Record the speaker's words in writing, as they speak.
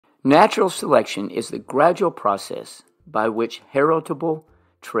Natural selection is the gradual process by which heritable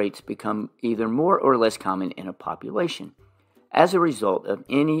traits become either more or less common in a population as a result of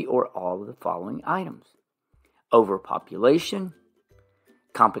any or all of the following items: overpopulation,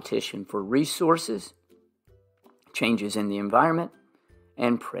 competition for resources, changes in the environment,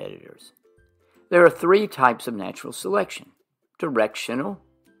 and predators. There are three types of natural selection: directional,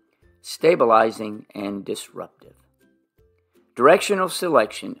 stabilizing, and disruptive. Directional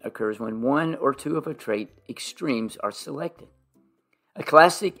selection occurs when one or two of a trait extremes are selected. A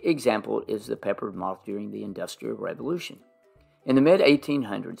classic example is the peppered moth during the Industrial Revolution. In the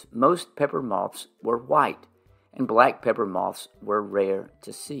mid-1800s, most peppered moths were white, and black peppered moths were rare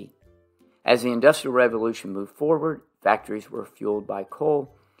to see. As the Industrial Revolution moved forward, factories were fueled by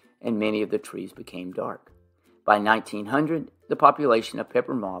coal, and many of the trees became dark. By 1900, the population of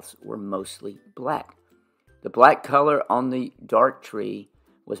peppered moths were mostly black. The black color on the dark tree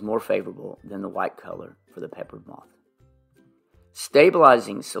was more favorable than the white color for the peppered moth.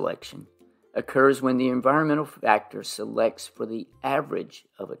 Stabilizing selection occurs when the environmental factor selects for the average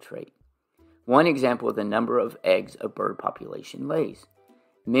of a trait. One example is the number of eggs a bird population lays.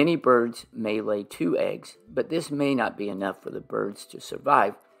 Many birds may lay 2 eggs, but this may not be enough for the birds to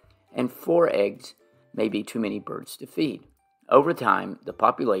survive, and 4 eggs may be too many birds to feed. Over time, the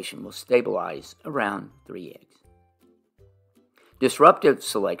population will stabilize around 3 eggs. Disruptive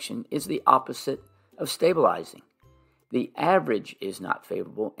selection is the opposite of stabilizing. The average is not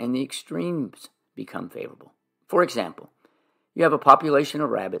favorable, and the extremes become favorable. For example, you have a population of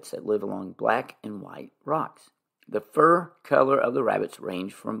rabbits that live along black and white rocks. The fur color of the rabbits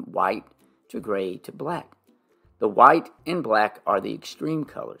range from white to gray to black. The white and black are the extreme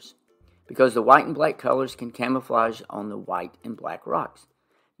colors, because the white and black colors can camouflage on the white and black rocks.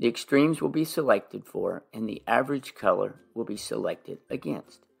 The extremes will be selected for, and the average color will be selected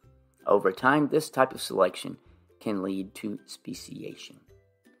against. Over time, this type of selection can lead to speciation.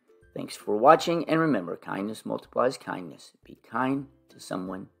 Thanks for watching, and remember, kindness multiplies kindness. Be kind to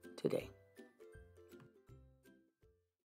someone today.